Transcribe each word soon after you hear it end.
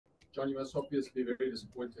John, you must obviously be very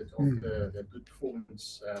disappointed after the good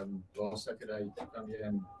performance last Saturday to come here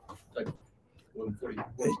and take 40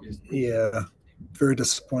 points. Yeah, very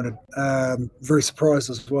disappointed. Very surprised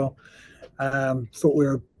as well. Thought we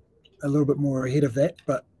were a little bit more ahead of that,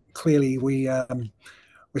 but clearly we're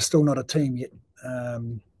still not a team yet.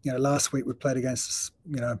 Last week we played against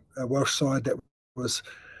a Welsh side that was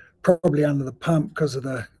probably under the pump because of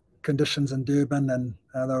the conditions in Durban, and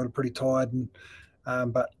they were pretty tired.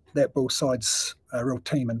 But that Bull side's a real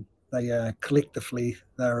team, and they collectively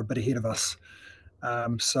they're a bit ahead of us.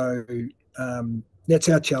 So that's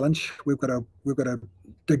our challenge. We've got to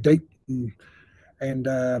dig deep and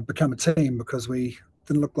become a team, because we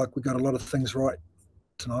didn't look like we got a lot of things right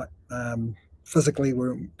tonight. Physically,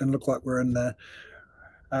 we didn't look like we're in the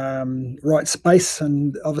right space,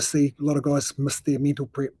 and obviously a lot of guys missed their mental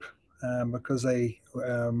prep because they,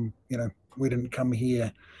 we didn't come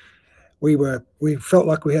here. We felt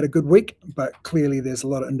like we had a good week, but clearly there's a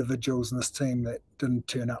lot of individuals in this team that didn't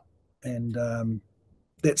turn up, and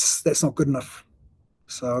that's not good enough.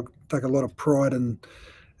 So I take a lot of pride in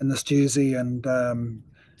this jersey, and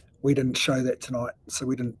we didn't show that tonight. So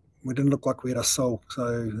we didn't look like we had a soul.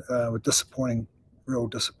 So we're disappointing, real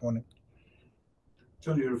disappointing.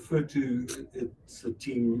 John, you referred to it's a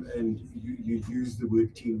team, and you use the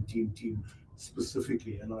word team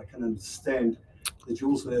specifically, and I can understand that you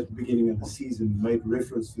also at the beginning of the season made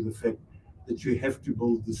reference to the fact that you have to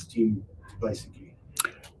build this team basically.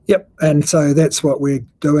 Yep, and so that's what we're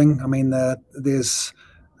doing. I mean, there's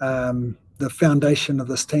the foundation of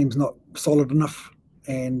this team's not solid enough,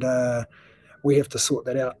 and we have to sort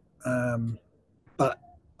that out. But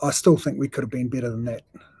I still think we could have been better than that.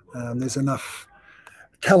 There's enough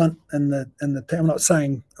talent in the team.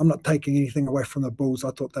 I'm not taking anything away from the Bulls.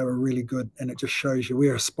 I thought they were really good, and it just shows you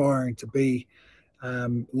we're aspiring to be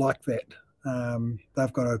like that.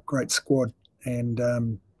 They've got a great squad,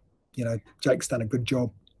 and Jake's done a good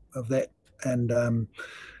job of that, and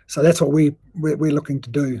so that's what we're looking to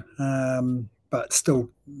do. But still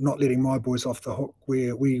not letting my boys off the hook.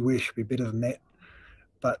 We should be better than that.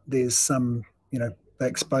 But there's some, they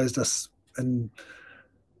exposed us in,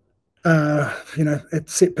 at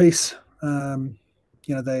set piece. They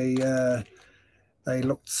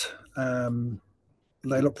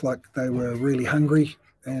looked like they were really hungry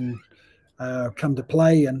and come to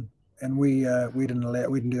play, and we didn't do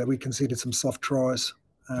that. We conceded some soft tries.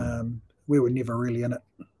 We were never really in it.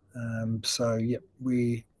 So yeah,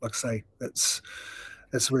 like I say, that's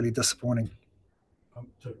really disappointing.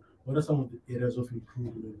 So what are some of the areas of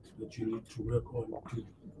improvement that you need to work on to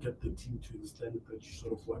get the team to the standard that you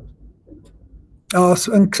sort of want? Oh,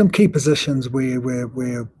 so in some key positions where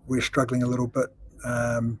we're struggling a little bit.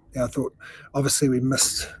 I thought obviously we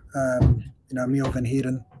missed Emil van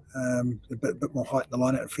Heerden, a bit more height in the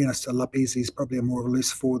line. In fairness to Lappies, he's probably more of a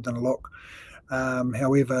loose forward than a lock.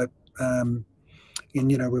 However,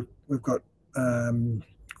 we've got Corne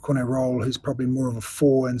Roll, who's probably more of a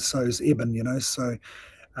 4, and so is Eben. So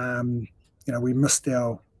we missed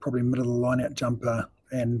our probably middle of the line out jumper,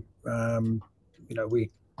 and our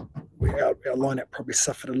line out probably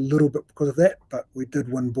suffered a little bit because of that. But we did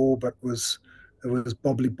win ball, but it was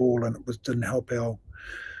bobbly ball, and it didn't help our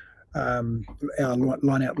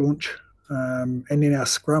line out launch. And then our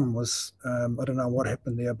scrum was, I don't know what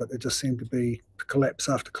happened there, but it just seemed to be collapse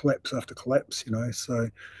after collapse after collapse, So,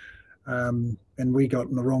 and we got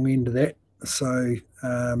on the wrong end of that. So,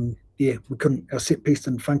 we couldn't. Our set piece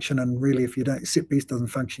didn't function, and really, if set piece doesn't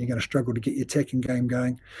function, you're going to struggle to get your attacking game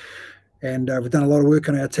going. And we've done a lot of work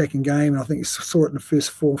on our attacking game, and I think you saw it in the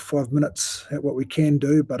first 4 or 5 minutes at what we can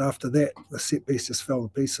do. But after that, the set piece just fell to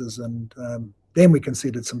pieces, and then we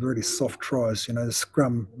conceded some really soft tries. The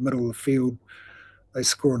scrum, middle of the field, they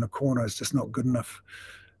score in the corner. It's just not good enough.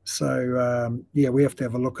 So, we have to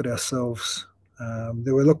have a look at ourselves.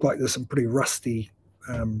 There look like there's some pretty rusty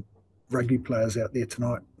rugby players out there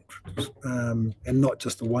tonight, and not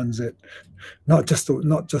just the ones I've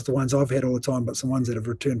had all the time, but some ones that have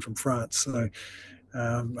returned from France. So,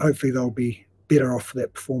 hopefully they'll be better off for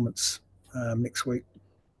that performance next week.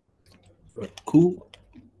 Cool.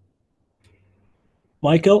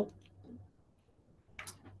 Michael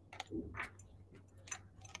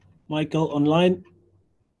online.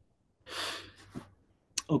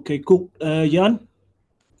 Okay, cool. Jan?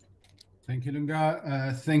 Thank you,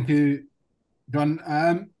 Lunga. Thank you, Don.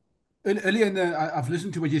 Earlier I've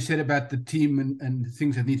listened to what you said about the team and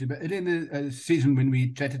things that need to be. Earlier in the season when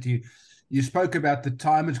we chatted to you, you spoke about the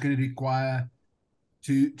time it's going to require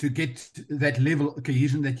to get that level of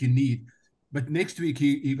cohesion that you need. But next week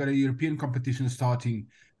you've got a European competition starting.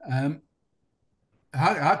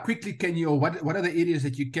 how quickly can you, or what are the areas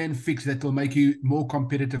that you can fix that will make you more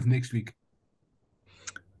competitive next week?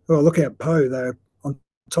 Well, look at Po. They're on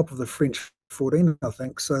top of the French 14, I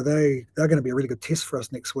think. So they're going to be a really good test for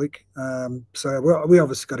us next week. So we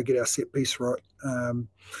obviously got to get our set piece right. And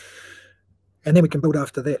then we can build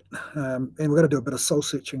after that. And we've got to do a bit of soul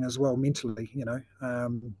searching as well mentally, you know.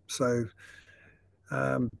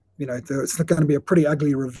 You know, it's going to be a pretty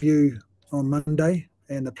ugly review on Monday,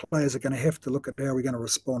 and the players are going to have to look at how we're going to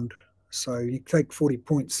respond. So you take 40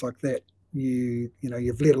 points like that, you know,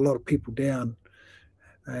 you've let a lot of people down,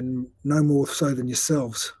 and no more so than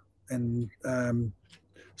yourselves. And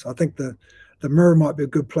so I think the mirror might be a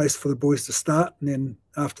good place for the boys to start, and then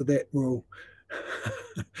after that we'll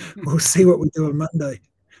we'll see what we do on Monday.